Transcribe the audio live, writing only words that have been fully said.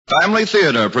Family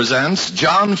Theater presents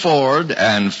John Ford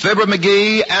and Fibber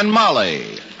McGee and Molly.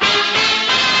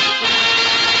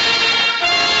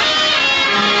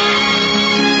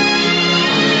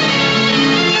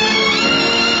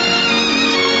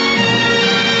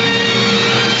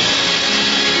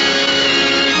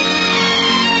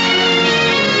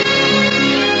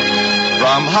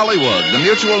 From Hollywood, the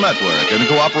Mutual Network, in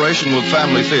cooperation with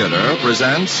Family Theater,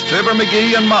 presents Fibber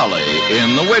McGee and Molly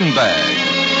in the Windbag.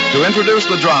 To introduce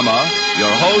the drama,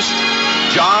 your host,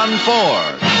 John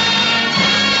Ford.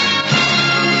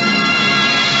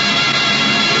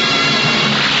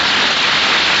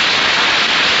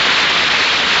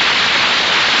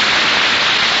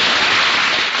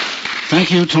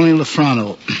 Thank you, Tony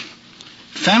Lafrano.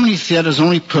 Family Theater's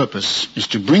only purpose is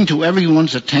to bring to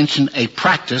everyone's attention a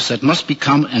practice that must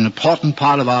become an important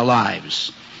part of our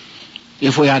lives.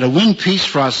 If we are to win peace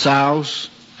for ourselves,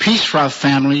 peace for our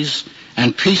families,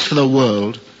 and peace for the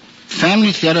world,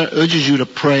 Family Theater urges you to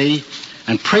pray,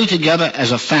 and pray together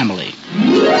as a family.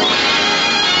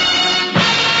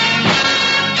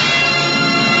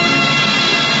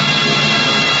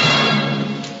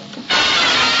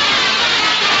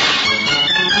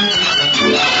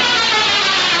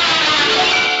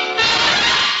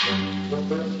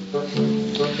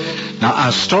 Now,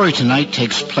 our story tonight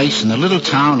takes place in the little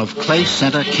town of Clay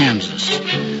Center, Kansas,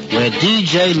 where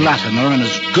D.J. Latimer and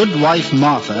his good wife,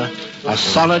 Martha, are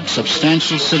solid,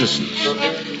 substantial citizens.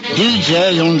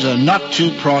 D.J. owns a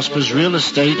not-too-prosperous real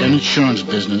estate and insurance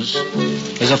business,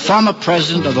 is a former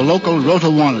president of the local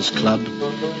Rotowandas Club,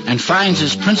 and finds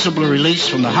his principal release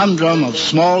from the humdrum of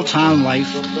small-town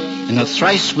life in the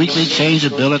thrice-weekly change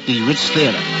of bill at the Ritz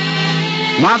Theater.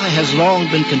 Martha has long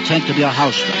been content to be a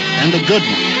housewife, and a good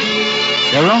one.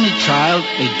 Their only child,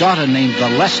 a daughter named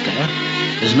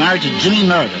Valeska, is married to Jimmy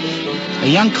Meredith, a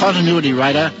young continuity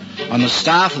writer on the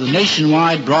staff of the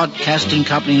Nationwide Broadcasting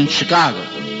Company in Chicago.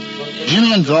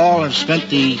 Jimmy and Val have spent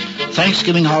the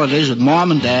Thanksgiving holidays with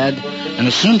Mom and Dad and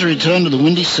are soon to return to the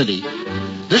Windy City.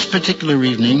 This particular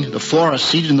evening, the four are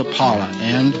seated in the parlor,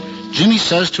 and Jimmy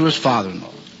says to his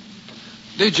father-in-law,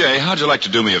 DJ, how'd you like to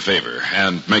do me a favor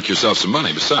and make yourself some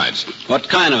money besides? What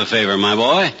kind of a favor, my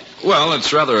boy? Well,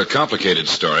 it's rather a complicated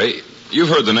story. You've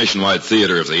heard the Nationwide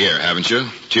Theater of the Year, haven't you?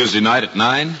 Tuesday night at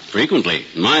 9? Frequently.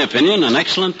 In my opinion, an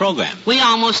excellent program. We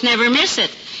almost never miss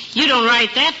it. You don't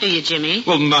write that, do you, Jimmy?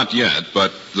 Well, not yet,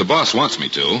 but the boss wants me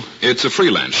to. It's a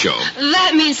freelance show.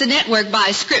 That means the network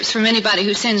buys scripts from anybody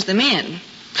who sends them in.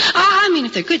 I mean,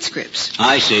 if they're good scripts.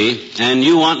 I see. And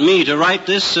you want me to write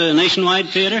this Nationwide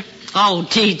Theater? Oh,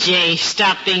 DJ,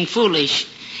 stop being foolish.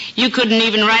 You couldn't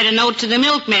even write a note to the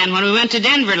milkman when we went to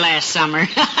Denver last summer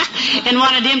and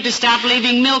wanted him to stop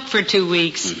leaving milk for 2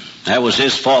 weeks. That was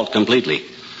his fault completely.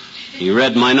 He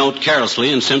read my note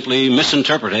carelessly and simply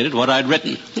misinterpreted what I'd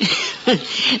written.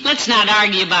 Let's not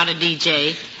argue about it,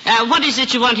 DJ. What is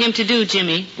it you want him to do,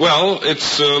 Jimmy? Well,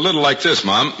 it's a little like this,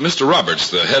 Mom. Mr.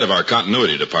 Roberts, the head of our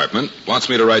continuity department, wants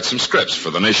me to write some scripts for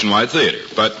the Nationwide Theater,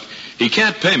 but he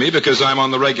can't pay me because I'm on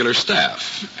the regular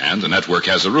staff. And the network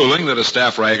has a ruling that a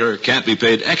staff writer can't be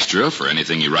paid extra for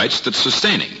anything he writes that's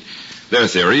sustaining. Their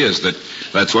theory is that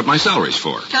that's what my salary's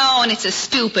for. Oh, and it's a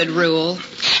stupid rule.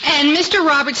 And Mr.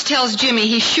 Roberts tells Jimmy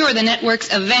he's sure the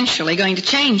network's eventually going to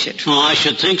change it. Oh, I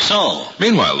should think so.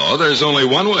 Meanwhile, though, there's only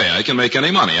one way I can make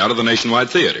any money out of the Nationwide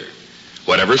Theater.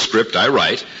 Whatever script I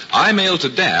write, I mail to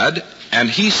Dad, and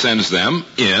he sends them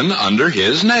in under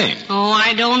his name. Oh,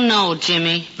 I don't know,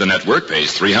 Jimmy. The network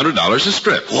pays $300 a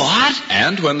script. What?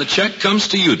 And when the check comes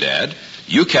to you, Dad,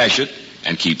 you cash it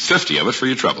and keep 50 of it for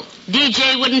your trouble.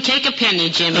 DJ wouldn't take a penny,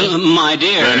 Jimmy. My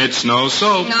dear. Then it's no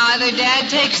soap. Either Dad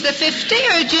takes the 50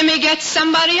 or Jimmy gets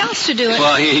somebody else to do it.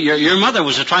 Well, your mother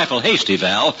was a trifle hasty,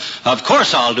 Val. Of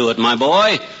course I'll do it, my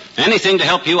boy. Anything to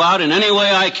help you out in any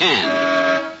way I can.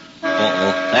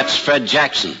 Uh-oh, that's Fred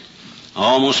Jackson. I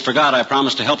almost forgot I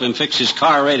promised to help him fix his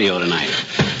car radio tonight.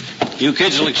 You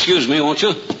kids will excuse me, won't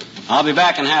you? I'll be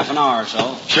back in half an hour or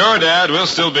so. Sure, Dad. We'll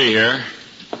still be here.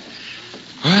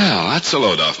 Well, that's a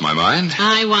load off my mind.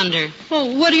 I wonder. Well,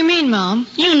 what do you mean, Mom?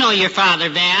 You know your father,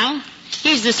 Val.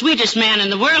 He's the sweetest man in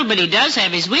the world, but he does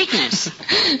have his weakness.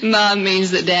 Mom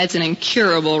means that Dad's an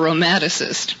incurable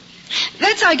romanticist.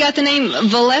 That's how I got the name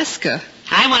Valeska.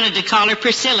 I wanted to call her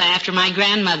Priscilla after my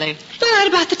grandmother. But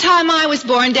about the time I was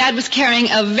born, Dad was carrying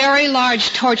a very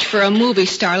large torch for a movie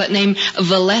starlet named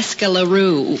Valeska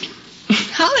LaRue.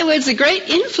 Hollywood's a great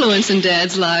influence in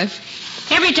Dad's life.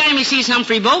 Every time he sees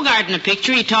Humphrey Bogart in a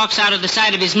picture, he talks out of the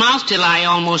side of his mouth till I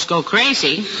almost go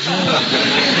crazy. And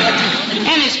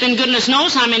it's been goodness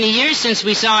knows how many years since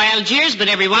we saw Algiers, but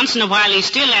every once in a while he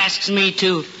still asks me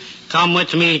to Come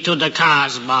with me to the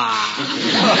Casbah.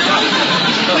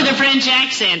 With a French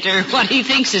accent, or what he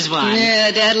thinks is one.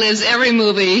 Yeah, Dad lives every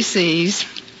movie he sees.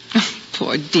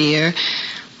 Poor dear.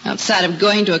 Outside of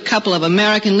going to a couple of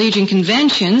American Legion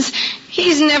conventions,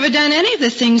 he's never done any of the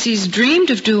things he's dreamed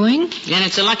of doing. And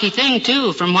it's a lucky thing,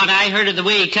 too, from what I heard of the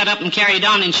way he cut up and carried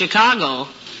on in Chicago.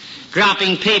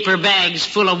 Dropping paper bags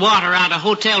full of water out of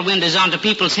hotel windows onto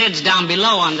people's heads down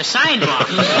below on the sidewalk.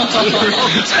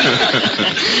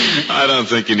 I don't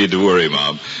think you need to worry,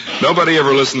 Mom. Nobody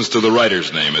ever listens to the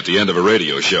writer's name at the end of a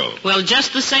radio show. Well,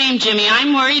 just the same, Jimmy,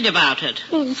 I'm worried about it.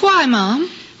 Why, Mom?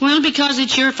 Well, because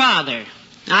it's your father.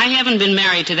 I haven't been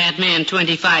married to that man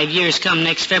 25 years come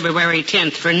next February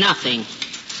 10th for nothing.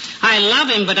 I love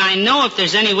him, but I know if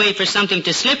there's any way for something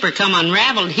to slip or come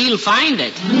unraveled, he'll find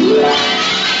it.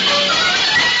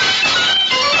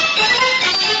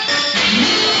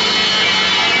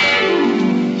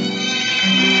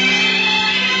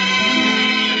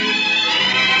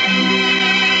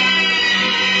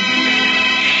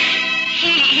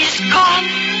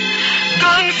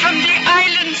 Gone from the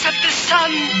islands of the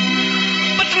sun.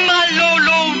 But my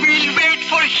Lolo will wait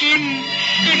for him,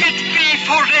 if it be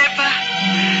forever.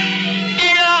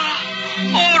 Ia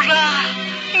ora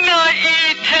na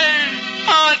ite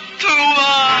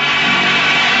atua.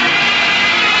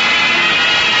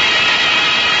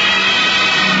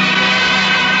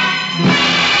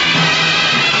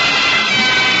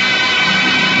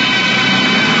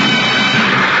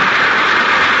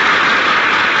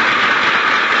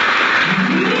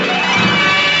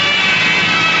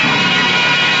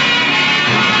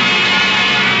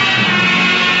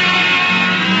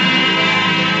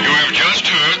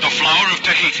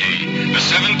 The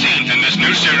 17th in this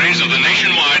new series of the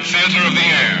Nationwide Theater of the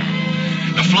Air.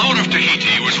 The Flower of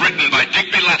Tahiti was written by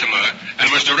Digby Latimer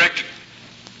and was directed...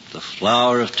 The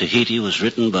Flower of Tahiti was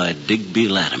written by Digby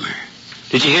Latimer.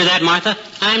 Did you hear that, Martha?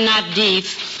 I'm not deep.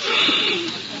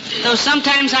 Though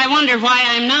sometimes I wonder why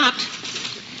I'm not.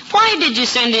 Why did you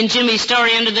send in Jimmy's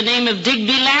story under the name of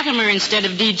Digby Latimer instead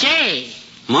of DJ?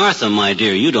 Martha, my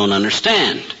dear, you don't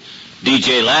understand.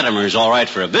 DJ Latimer is all right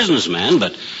for a businessman,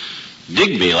 but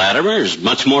Digby Latimer is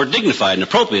much more dignified and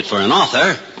appropriate for an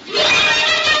author.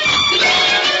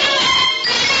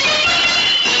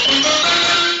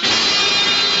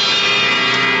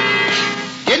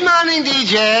 Good morning,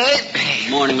 DJ.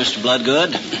 Morning, Mr.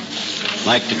 Bloodgood.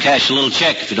 Like to cash a little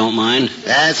check, if you don't mind.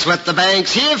 That's what the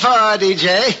bank's here for,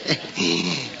 DJ.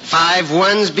 5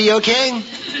 ones be okay?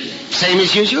 Same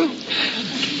as usual?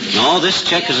 No, this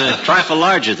check is a trifle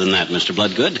larger than that, Mr.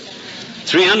 Bloodgood.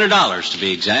 $300 to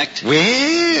be exact.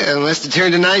 Well, must have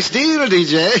turned a nice deal,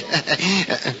 DJ.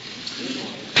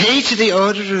 Pay to the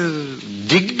order of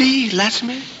Digby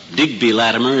Latimer? Digby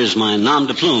Latimer is my nom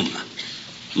de plume.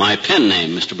 My pen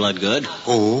name, Mr. Bloodgood.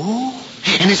 Oh,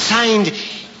 and it's signed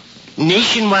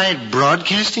Nationwide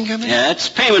Broadcasting Company? Yeah, it's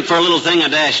payment for a little thing I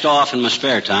dashed off in my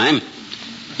spare time.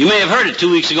 You may have heard it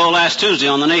 2 weeks ago last Tuesday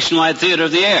on the Nationwide Theater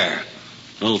of the Air.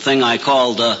 A little thing I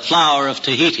called the Flower of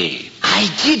Tahiti. I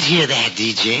did hear that,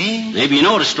 DJ. Maybe you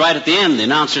noticed right at the end, the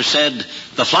announcer said,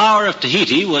 The Flower of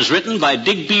Tahiti was written by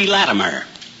Digby Latimer.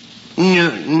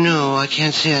 No, I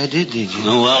can't say I did you?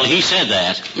 Oh, well, he said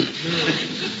that.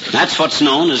 That's what's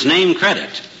known as name credit.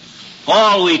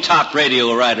 All we top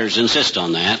radio writers insist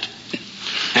on that.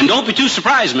 And don't be too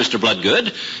surprised, Mr.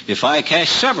 Bloodgood, if I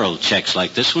cash several checks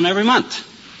like this one every month.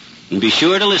 And be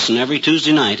sure to listen every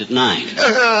Tuesday night at 9.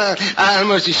 I'll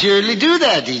most assuredly do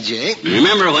that, DJ.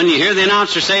 Remember, when you hear the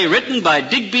announcer say, written by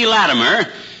Digby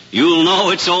Latimer, you'll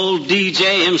know it's old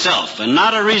DJ himself, and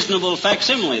not a reasonable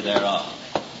facsimile thereof.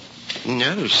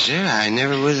 No, sir, I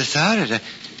never would have thought it.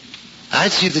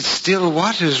 I'd say that still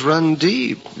waters run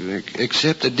deep,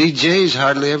 except the DJ's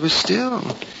hardly ever still.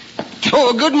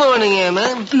 Oh, good morning,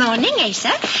 Emma. Morning,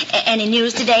 Asa. Any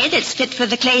news today that's fit for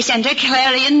the Clay Center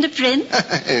Clarion to print?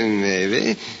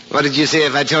 Maybe. What did you say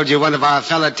if I told you one of our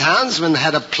fellow townsmen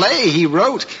had a play he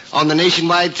wrote on the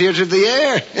Nationwide Theater of the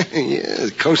Air? Yeah,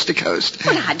 coast to coast.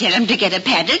 Well, I'll tell him to get a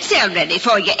padded cell ready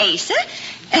for you, Asa.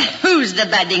 Who's the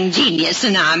budding genius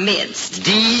in our midst?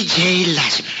 DJ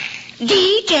Latimer.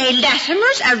 DJ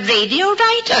Latimer's a radio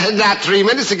writer? Not 3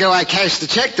 minutes ago, I cashed the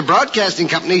check the broadcasting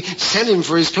company sent him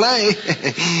for his play.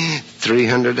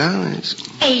 $300.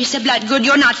 Asa Bloodgood,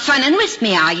 you're not funning with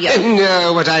me, are you?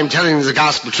 No, what I'm telling is the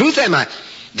gospel truth, Emma.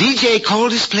 DJ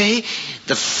called his play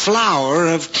The Flower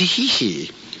of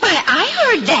Tahiti. Well, I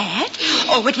heard that.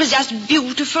 Oh, it was just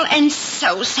beautiful and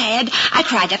so sad. I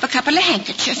cried up a couple of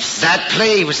handkerchiefs. That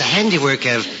play was the handiwork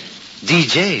of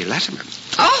DJ Latimer.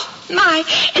 Oh, my.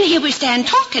 And here we stand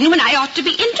talking when I ought to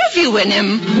be interviewing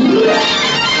him.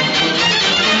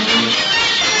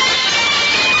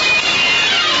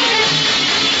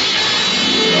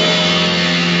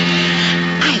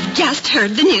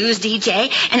 heard the news,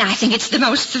 DJ, and I think it's the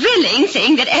most thrilling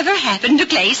thing that ever happened to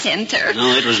Clay Center.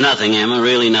 No, it was nothing, Emma,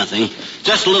 really nothing.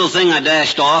 Just a little thing I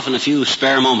dashed off in a few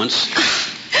spare moments.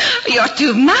 You're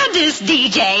too modest,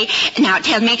 DJ. Now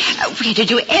tell me, where did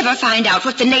you ever find out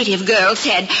what the native girl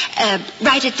said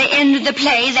right at the end of the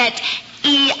play, that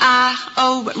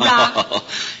E-A-O-Ra?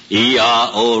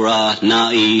 E-A-O-Ra,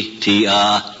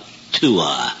 na-e-T-A,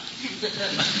 tua.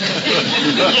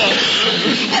 Yes.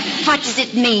 What does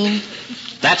it mean?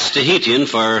 That's Tahitian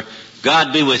for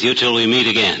God be with you till we meet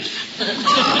again.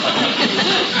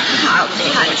 How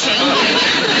touching.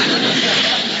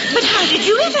 But how did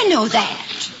you ever know that?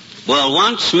 Well,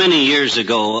 once, many years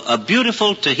ago, a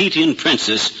beautiful Tahitian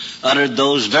princess uttered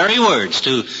those very words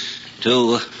to...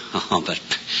 Oh, but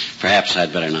perhaps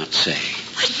I'd better not say.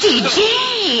 But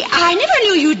DJ, I never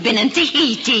knew you'd been in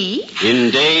Tahiti.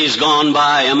 In days gone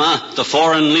by, Emma, the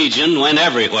Foreign Legion went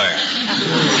everywhere.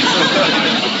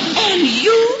 And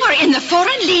you were in the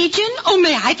Foreign Legion? Oh,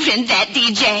 may I print that,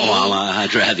 DJ? Well,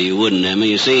 I'd rather you wouldn't, Emma.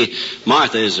 You see,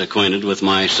 Martha is acquainted with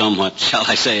my somewhat, shall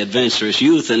I say, adventurous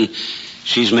youth, and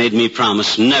she's made me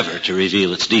promise never to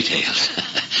reveal its details.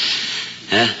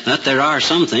 But there are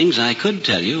some things I could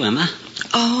tell you, Emma.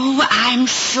 Oh, I'm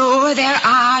sure there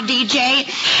are, DJ.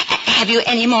 Have you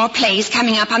any more plays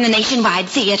coming up on the Nationwide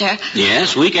Theater?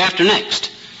 Yes, week after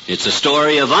next. It's a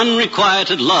story of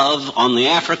unrequited love on the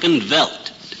African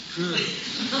veldt.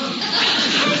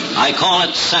 I call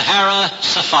it Sahara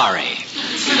Safari.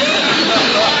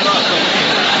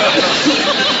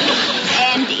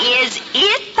 And is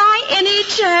it by any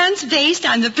chance based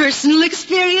on the personal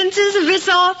experiences of its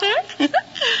author?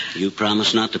 You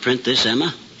promise not to print this,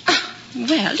 Emma?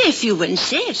 Well, if you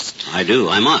insist. I do.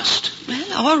 I must.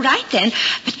 Well, all right then.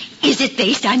 But is it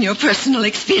based on your personal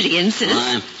experiences?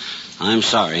 I'm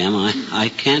sorry, Emma. I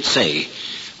can't say.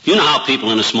 You know how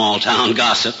people in a small town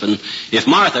gossip, and if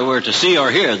Martha were to see or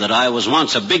hear that I was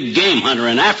once a big game hunter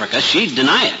in Africa, she'd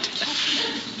deny it.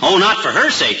 Oh, not for her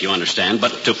sake, you understand,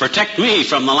 but to protect me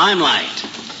from the limelight.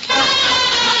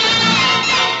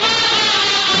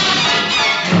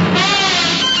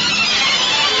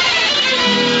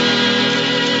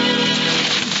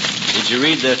 Did you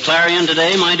read the Clarion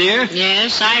today, my dear?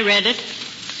 Yes, I read it.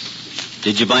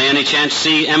 Did you by any chance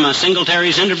see Emma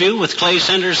Singletary's interview with Clay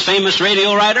Center's famous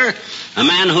radio writer, a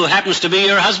man who happens to be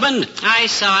your husband? I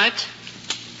saw it.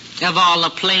 Of all the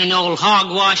plain old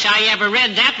hogwash I ever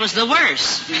read, that was the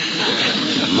worst.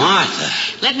 Martha.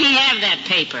 Let me have that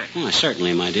paper. Oh,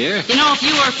 certainly, my dear. You know, if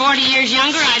you were 40 years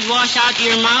younger, I'd wash out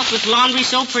your mouth with laundry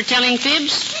soap for telling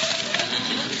fibs.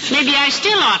 Maybe I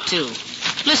still ought to.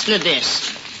 Listen to this.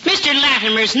 Mr.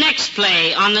 Latimer's next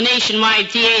play on the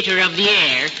Nationwide Theater of the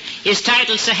Air is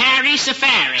titled Sahara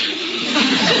Safari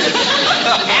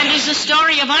and is a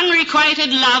story of unrequited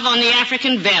love on the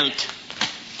African veldt.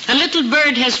 A little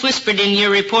bird has whispered in your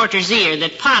reporter's ear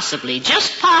that possibly,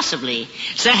 just possibly,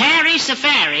 Sahara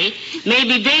Safari may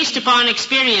be based upon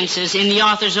experiences in the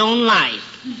author's own life.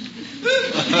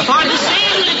 For the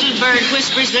same little bird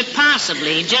whispers that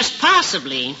possibly, just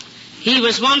possibly, he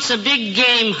was once a big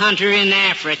game hunter in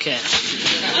Africa.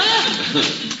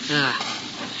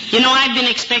 You know, I've been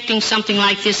expecting something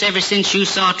like this ever since you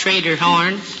saw Trader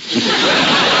Horn.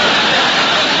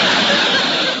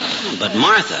 But,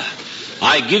 Martha,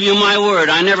 I give you my word,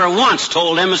 I never once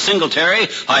told Emma Singletary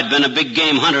I'd been a big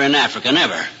game hunter in Africa,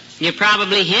 never. You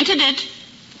probably hinted it.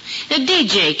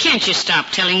 DJ, can't you stop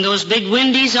telling those big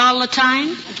windies all the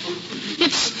time?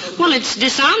 It's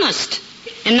dishonest.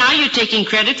 And now you're taking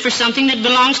credit for something that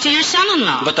belongs to your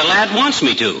son-in-law. But the lad wants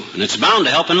me to, and it's bound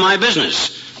to help in my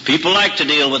business. People like to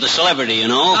deal with a celebrity, you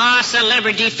know.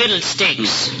 Celebrity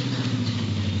fiddlesticks.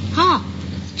 Oh,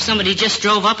 somebody just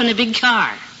drove up in a big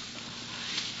car.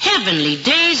 Heavenly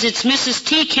days, it's Mrs.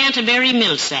 T. Canterbury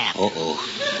Millsap. Uh-oh.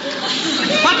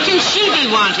 What can she be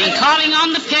wanting, calling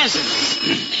on the peasants?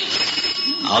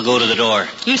 I'll go to the door.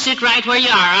 You sit right where you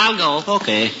are. I'll go.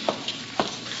 Okay.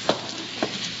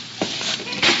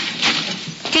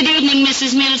 Good evening,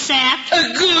 Mrs. Millsap.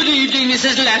 Good evening,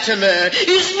 Mrs. Latimer.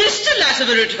 Is Mr.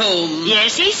 Latimer at home?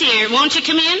 Yes, he's here. Won't you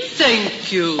come in?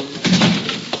 Thank you.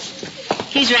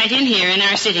 He's right in here in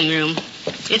our sitting room.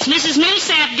 It's Mrs.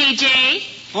 Millsap, DJ.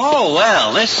 Oh,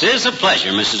 well, this is a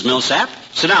pleasure, Mrs. Millsap.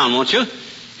 Sit down, won't you?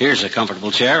 Here's a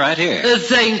comfortable chair right here.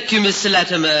 Thank you, Mr.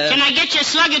 Latimer. Can I get you a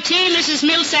slug of tea, Mrs.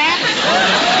 Millsap?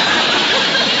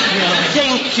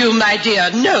 Thank you, my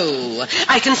dear. No,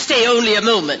 I can stay only a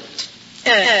moment.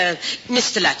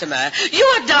 Mr. Latimer, you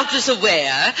are doubtless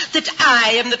aware that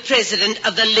I am the president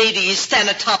of the Ladies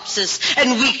Thanatopsis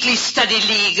and Weekly Study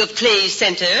League of Clay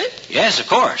Center. Yes, of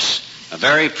course. A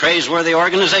very praiseworthy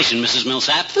organization, Mrs.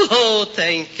 Millsap. Oh,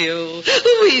 thank you.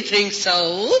 We think so.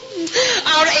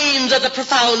 Our aims are the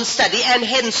profound study and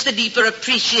hence the deeper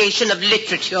appreciation of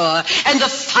literature and the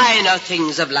finer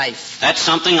things of life. That's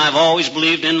something I've always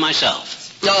believed in myself.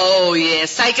 Oh,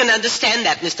 yes, I can understand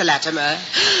that, Mr. Latimer.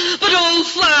 But, oh,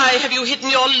 why have you hidden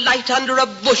your light under a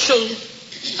bushel?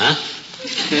 Huh?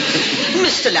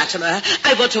 Mr. Latimer,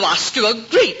 I want to ask you a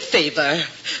great favor.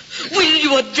 Will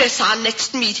you address our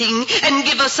next meeting and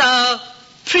give us a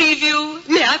preview,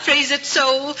 may I phrase it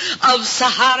so, of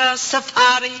Sahara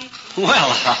Safari?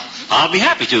 Well, I'll be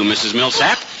happy to, Mrs.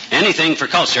 Millsap. Anything for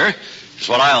culture is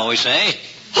what I always say.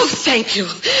 Oh, thank you.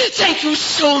 Thank you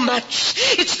so much.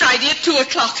 It's Friday at 2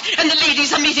 o'clock, and the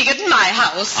ladies are meeting at my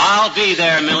house. I'll be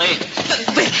there, Millie.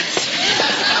 Wait.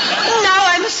 Now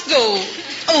I must go.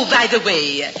 Oh, by the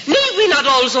way, may we not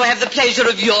also have the pleasure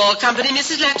of your company,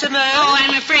 Mrs. Latimer? Oh,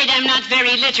 I'm afraid I'm not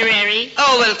very literary.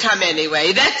 Oh, well, come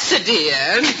anyway. That's a dear.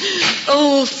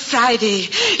 Oh, Friday.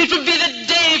 It will be the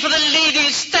day for the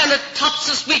ladies'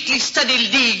 Thanatopsis Weekly Study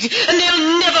League, and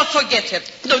they'll never forget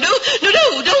it. No,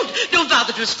 don't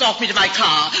bother to escort me to my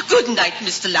car. Good night,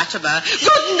 Mr. Latimer.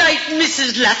 Good night,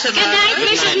 Mrs. Latimer. Good night,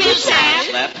 Mrs.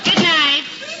 Millsap. Good night.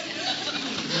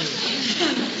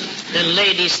 The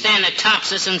ladies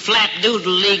Thanatopsis and Flat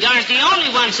Doodle League aren't the only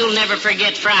ones who'll never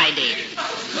forget Friday.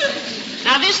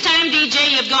 Now, this time,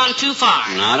 DJ, you've gone too far.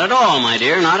 Not at all, my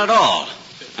dear, not at all.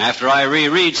 After I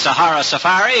reread Sahara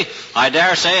Safari, I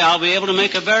dare say I'll be able to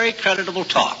make a very creditable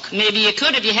talk. Maybe you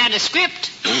could if you had a script.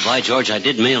 Oh, by George, I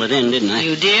did mail it in, didn't I?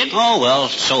 You did? Oh, well,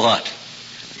 so what?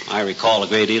 I recall a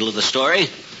great deal of the story.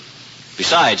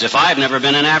 Besides, if I've never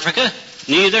been in Africa,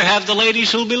 neither have the ladies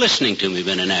who'll be listening to me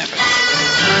been in Africa.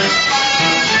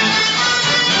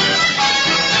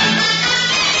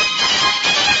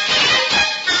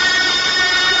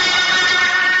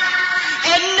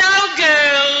 And now,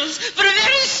 girls, for a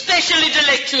very special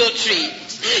intellectual treat.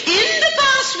 In the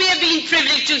past, we have been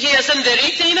privileged to hear some very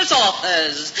famous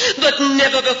authors, but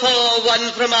never before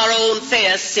one from our own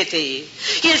fair city.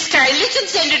 He has kindly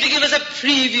consented to give us a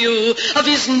preview of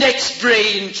his next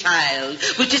brainchild,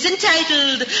 which is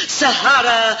entitled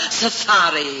Sahara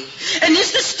Safari, and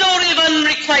is the story of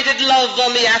unrequited love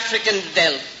on the African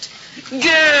veldt.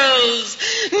 Girls,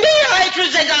 may I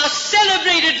present our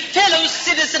celebrated fellow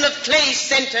citizen of Clay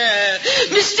Center,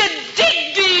 Mr.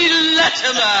 Digby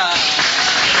Latimer.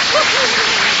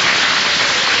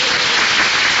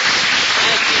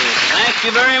 Thank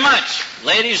you very much.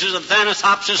 Ladies of the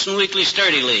Thanatopsis and Weekly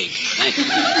Sturdy League. Thank you.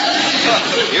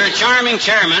 Your charming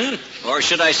chairman, or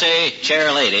should I say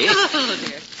chair lady,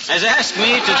 has asked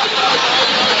me to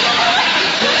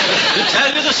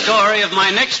tell you the story of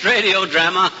my next radio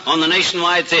drama on the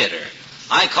Nationwide Theater.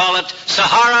 I call it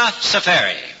Sahara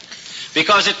Safari,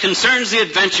 because it concerns the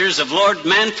adventures of Lord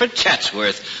Manfred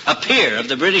Chatsworth, a peer of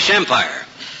the British Empire,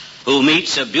 who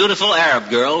meets a beautiful Arab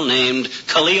girl named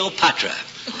Cleopatra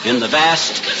in the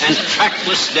vast and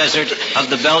trackless desert of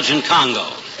the Belgian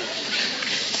Congo.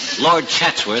 Lord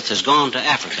Chatsworth has gone to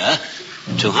Africa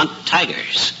to hunt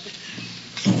tigers.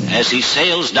 As he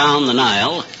sails down the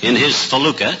Nile in his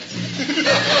felucca,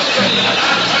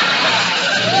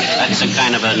 that's a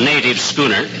kind of a native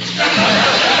schooner,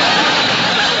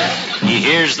 he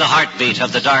hears the heartbeat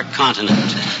of the dark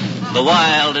continent, the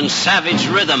wild and savage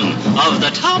rhythm of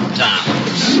the top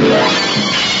towns.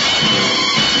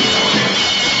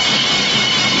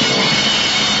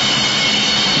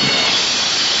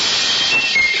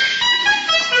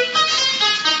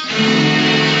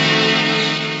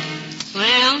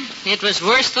 It was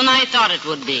worse than I thought it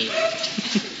would be.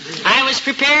 I was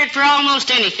prepared for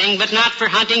almost anything, but not for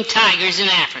hunting tigers in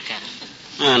Africa.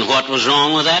 And what was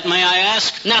wrong with that, may I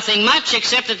ask? Nothing much,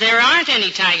 except that there aren't any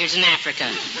tigers in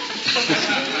Africa.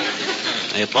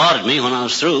 They applauded me when I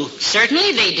was through.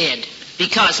 Certainly they did,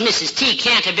 because Mrs. T.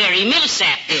 Canterbury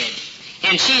Millsap did.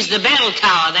 And she's the bell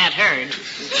cow of that herd.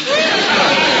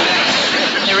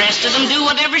 The rest of them do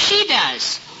whatever she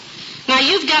does. Now,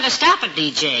 you've got to stop it,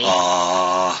 DJ.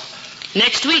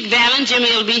 Next week, Val and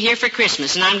Jimmy will be here for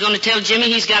Christmas, and I'm going to tell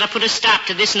Jimmy he's got to put a stop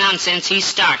to this nonsense he's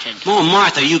started. Oh,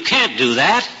 Martha, you can't do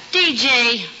that.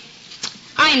 DJ,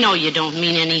 I know you don't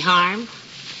mean any harm.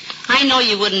 I know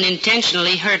you wouldn't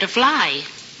intentionally hurt a fly.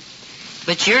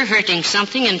 But you're hurting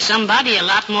something and somebody a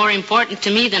lot more important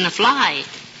to me than a fly,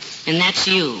 and that's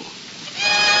you.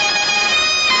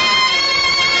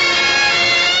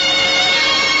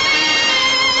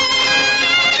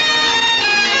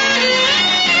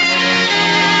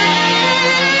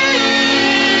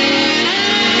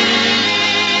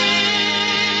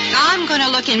 I'm going to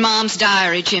look in Mom's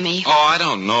diary, Jimmy. Oh, I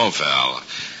don't know, Val.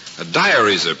 A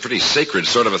diary's a pretty sacred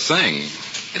sort of a thing.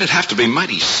 It'd have to be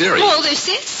mighty serious. Well, this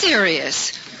is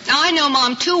serious. Now, I know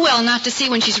Mom too well not to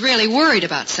see when she's really worried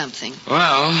about something.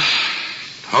 Well,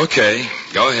 okay.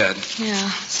 Go ahead. Yeah,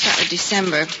 start with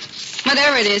December.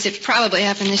 Whatever it is, it probably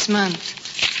happened this month.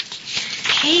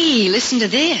 Hey, listen to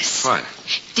this. What?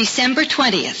 December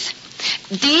 20th.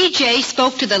 DJ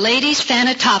spoke to the Ladies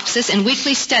Thanatopsis and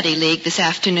Weekly Study League this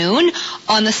afternoon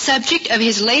on the subject of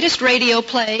his latest radio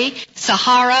play,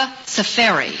 Sahara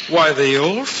Safari. Why, the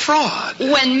old fraud.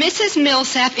 When Mrs.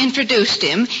 Millsap introduced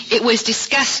him, it was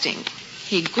disgusting.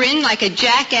 He grinned like a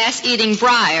jackass eating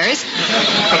briars,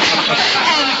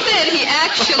 and then he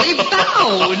actually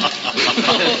bowed.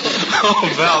 Oh,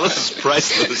 Val, this is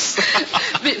priceless.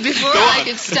 Before I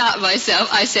could stop myself,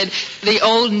 I said, the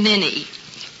old ninny.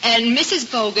 And Mrs.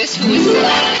 Bogus, who was...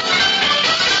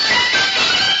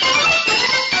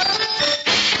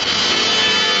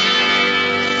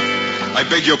 I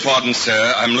beg your pardon,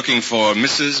 sir. I'm looking for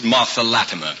Mrs. Martha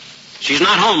Latimer. She's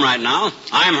not home right now.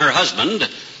 I'm her husband,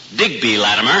 Digby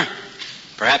Latimer.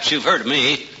 Perhaps you've heard of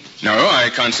me. No,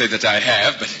 I can't say that I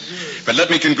have, but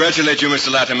let me congratulate you,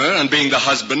 Mr. Latimer, on being the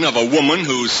husband of a woman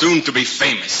who's soon to be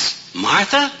famous.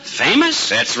 Martha? Famous?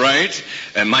 That's right.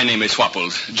 My name is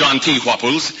Whopples, John T.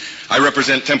 Whopples. I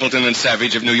represent Templeton and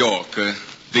Savage of New York,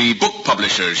 the book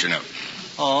publishers, you know.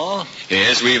 Oh?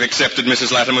 Yes, we've accepted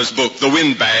Mrs. Latimer's book, The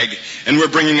Windbag, and we're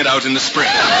bringing it out in the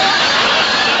spring.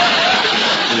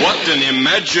 What an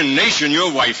imagination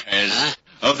your wife has. Huh?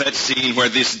 Of that scene where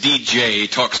this DJ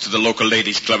talks to the local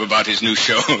ladies club about his new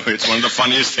show. It's one of the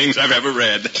funniest things I've ever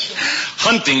read.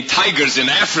 Hunting tigers in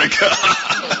Africa.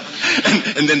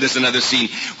 and then there's another scene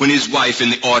when his wife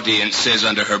in the audience says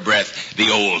under her breath,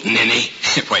 the old ninny.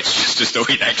 Why, it's just as though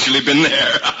he'd actually been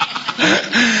there.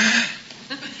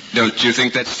 Don't you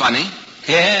think that's funny?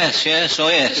 Yes, oh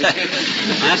yes.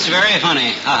 That's very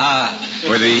funny. Ha-ha.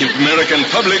 Well, the American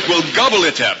public will gobble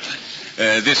it up.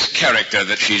 This character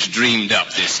that she's dreamed up,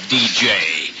 this DJ,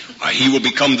 he will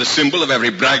become the symbol of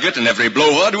every braggart and every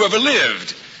blowhard who ever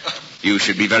lived. You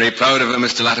should be very proud of her,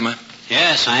 Mr. Latimer.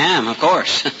 Yes, I am, of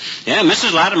course. Yeah,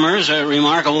 Mrs. Latimer is a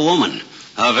remarkable woman.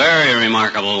 A very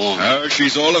remarkable woman. Oh,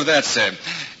 she's all of that, sir.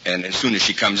 And as soon as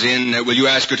she comes in, will you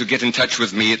ask her to get in touch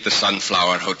with me at the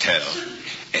Sunflower Hotel?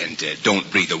 And don't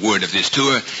breathe a word of this to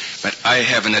her, but I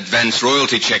have an advance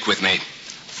royalty check with me.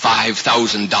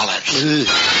 $5,000.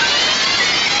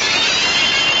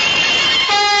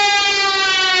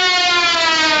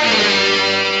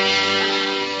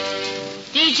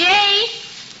 DJ,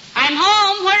 I'm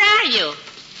home. Where are you?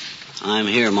 I'm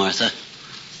here, Martha.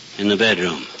 In the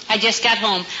bedroom. I just got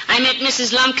home. I met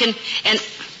Mrs. Lumpkin, and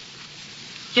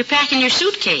you're packing your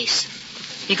suitcase.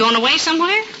 You going away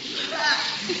somewhere?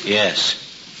 Yes.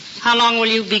 How long will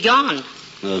you be gone?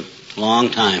 A long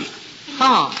time.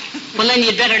 Oh, well, then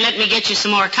you'd better let me get you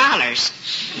some more collars.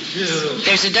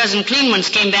 There's a dozen clean ones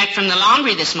came back from the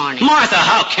laundry this morning. Martha,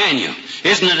 how can you?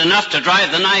 Isn't it enough to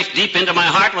drive the knife deep into my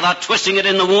heart without twisting it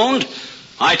in the wound?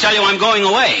 I tell you I'm going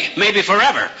away, maybe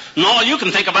forever. And all you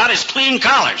can think about is clean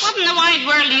collars. What in the wide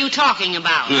world are you talking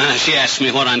about? She asked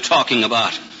me what I'm talking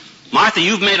about. Martha,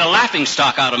 you've made a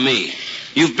laughingstock out of me.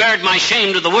 You've bared my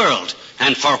shame to the world.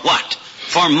 And for what?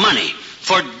 For money.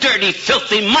 For dirty,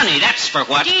 filthy money, that's for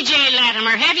what. DJ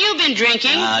Latimer, have you been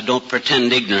drinking? Don't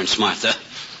pretend ignorance, Martha.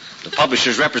 The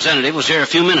publisher's representative was here a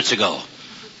few minutes ago.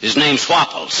 His name's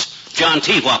Whopples, John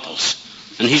T. Whopples,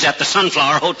 and he's at the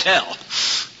Sunflower Hotel.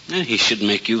 He should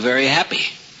make you very happy.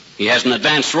 He has an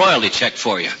advance royalty check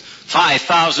for you,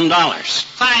 $5,000.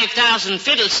 5,000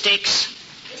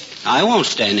 fiddlesticks. I won't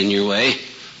stand in your way.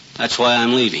 That's why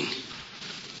I'm leaving.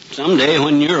 Someday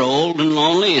when you're old and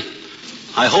lonely,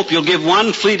 I hope you'll give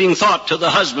one fleeting thought to the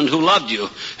husband who loved you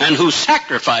and who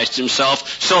sacrificed himself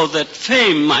so that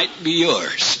fame might be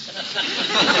yours.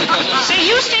 Say,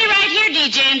 you stay right here,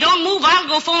 DJ, and don't move. I'll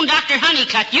go phone Dr.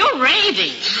 Honeycutt. You're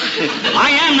raving.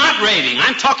 I am not raving.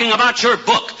 I'm talking about your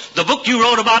book, the book you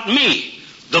wrote about me,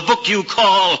 the book you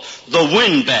call The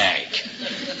Windbag.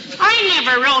 I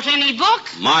never wrote any book.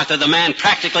 Martha, the man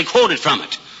practically quoted from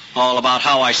it, all about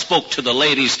how I spoke to the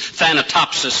Ladies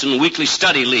Thanatopsis and Weekly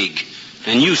Study League.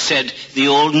 And you said the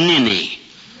old ninny.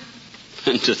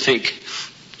 And to think,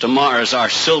 tomorrow's our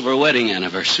silver wedding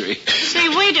anniversary. Say,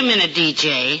 wait a minute,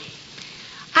 DJ.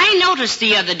 I noticed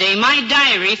the other day my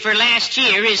diary for last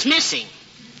year is missing.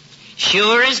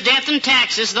 Sure as death and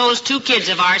taxes, those two kids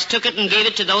of ours took it and gave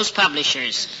it to those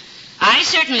publishers. I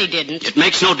certainly didn't. It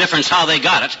makes no difference how they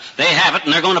got it. They have it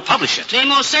and they're going to publish it. They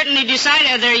most certainly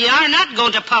decided they are not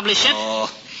going to publish it. Oh.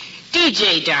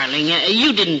 DJ, darling,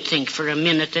 you didn't think for a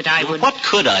minute that I would... What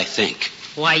could I think?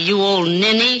 Why, you old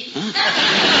ninny. Huh?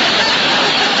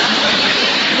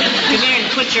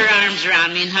 Put your arms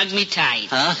around me and hug me tight.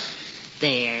 Huh?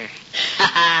 There.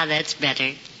 Ha-ha, that's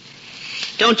better.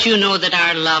 Don't you know that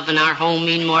our love and our home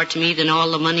mean more to me than all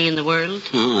the money in the world?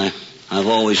 Oh, I've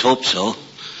always hoped so.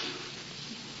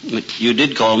 But you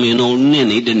did call me an old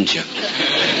ninny, didn't you?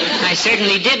 I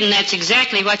certainly did, and that's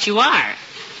exactly what you are.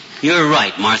 You're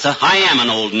right, Martha. I am an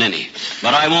old ninny.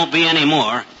 But I won't be any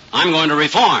more. I'm going to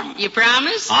reform. You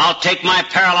promise? I'll take my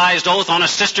paralyzed oath on a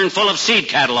cistern full of seed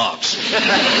catalogs.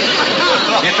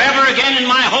 If ever again in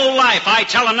my whole life I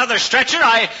tell another stretcher,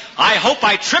 I hope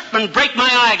I trip and break my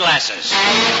eyeglasses.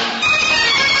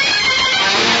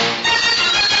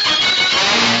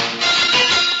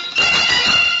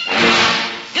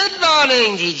 Good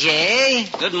morning,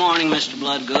 DJ. Good morning, Mr.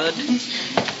 Bloodgood.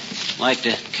 Like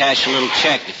to cash a little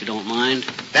check, if you don't mind.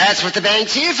 That's what the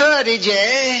bank's here for,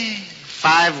 DJ.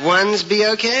 5 ones be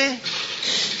okay?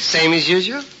 Same as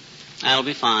usual? That'll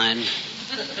be fine.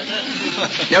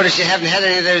 Notice you haven't had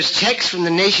any of those checks from the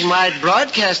Nationwide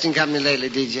Broadcasting Company lately,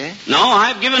 DJ. No,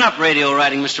 I've given up radio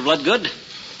writing, Mr. Bloodgood.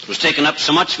 It was taking up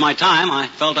so much of my time, I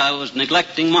felt I was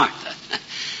neglecting Martha.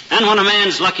 And when a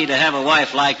man's lucky to have a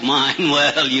wife like mine,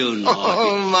 well, you know.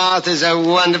 Oh, Martha's a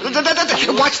wonderful...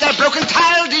 Watch that broken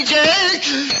tile, DJ!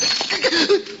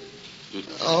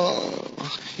 Oh,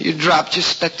 you dropped your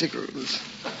spectacles.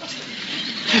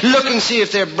 Look and see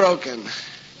if they're broken.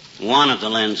 One of the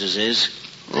lenses is.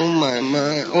 Oh,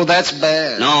 my. Oh, that's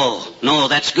bad. No,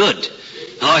 that's good.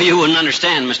 Oh, you wouldn't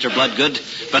understand, Mr. Bloodgood.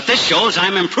 But this shows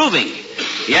I'm improving.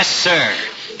 Yes, sir.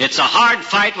 It's a hard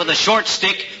fight with a short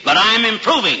stick, but I'm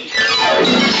improving.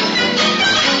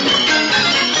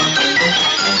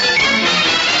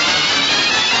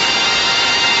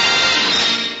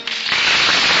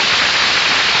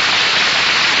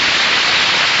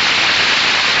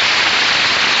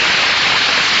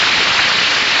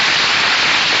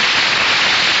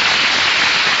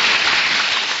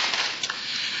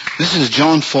 This is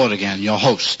John Ford again, your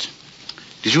host.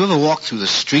 Did you ever walk through the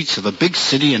streets of a big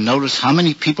city and notice how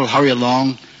many people hurry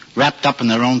along, wrapped up in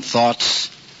their own thoughts?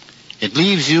 It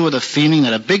leaves you with a feeling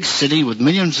that a big city with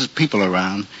millions of people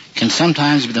around can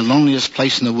sometimes be the loneliest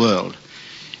place in the world.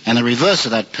 And the reverse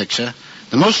of that picture,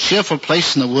 the most cheerful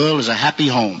place in the world is a happy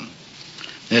home.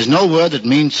 There's no word that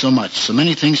means so much, so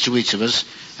many things to each of us,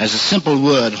 as the simple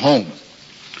word home.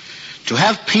 To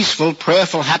have peaceful,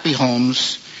 prayerful, happy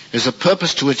homes is a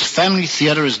purpose to which Family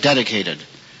Theater is dedicated.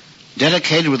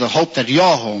 Dedicated with the hope that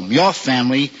your home, your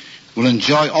family, will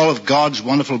enjoy all of God's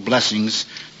wonderful blessings.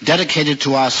 Dedicated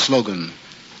to our slogan,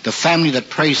 the family that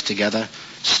prays together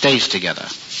stays together.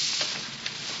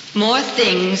 More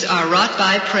things are wrought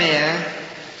by prayer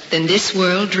than this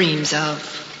world dreams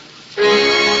of.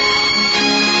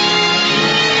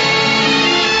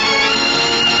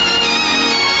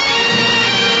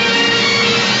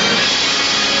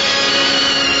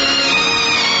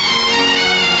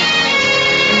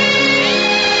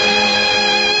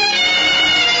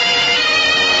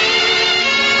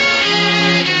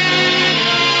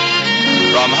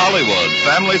 From Hollywood,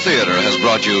 Family Theater has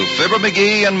brought you Fibber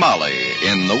McGee and Molly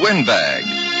in The Windbag,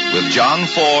 with John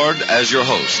Ford as your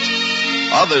host.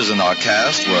 Others in our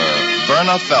cast were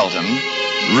Verna Felton,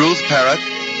 Ruth Parrott,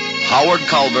 Howard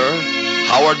Culber,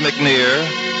 Howard McNear,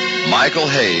 Michael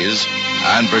Hayes,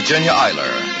 and Virginia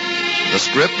Eiler. The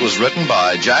script was written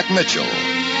by Jack Mitchell,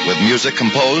 with music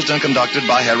composed and conducted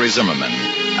by Harry Zimmerman,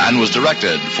 and was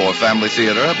directed for Family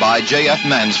Theater by J.F.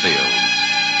 Mansfield.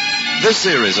 This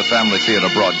series of Family Theater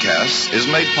broadcasts is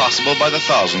made possible by the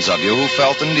thousands of you who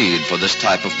felt the need for this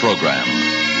type of program,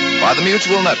 by the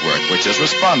Mutual Network, which has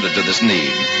responded to this need,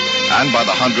 and by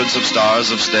the hundreds of stars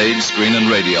of stage, screen,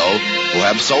 and radio who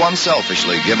have so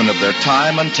unselfishly given of their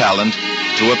time and talent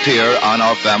to appear on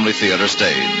our Family Theater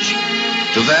stage.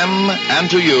 To them and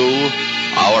to you,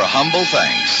 our humble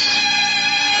thanks.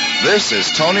 This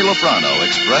is Tony Lofrano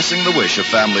expressing the wish of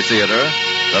Family Theater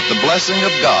that the blessing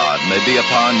of God may be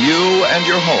upon you and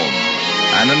your home,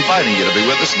 and inviting you to be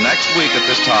with us next week at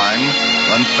this time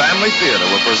when Family Theater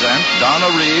will present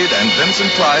Donna Reed and Vincent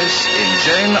Price in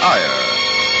Jane Eyre.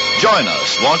 Join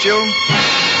us, won't you?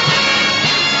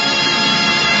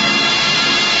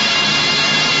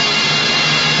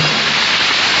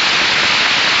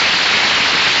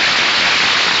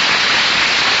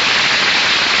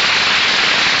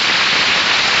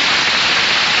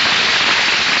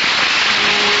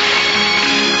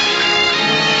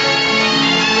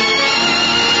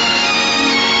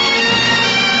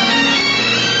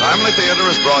 Family Theater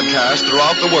is broadcast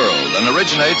throughout the world and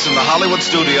originates in the Hollywood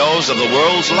studios of the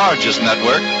world's largest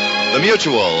network, the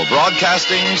Mutual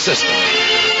Broadcasting System.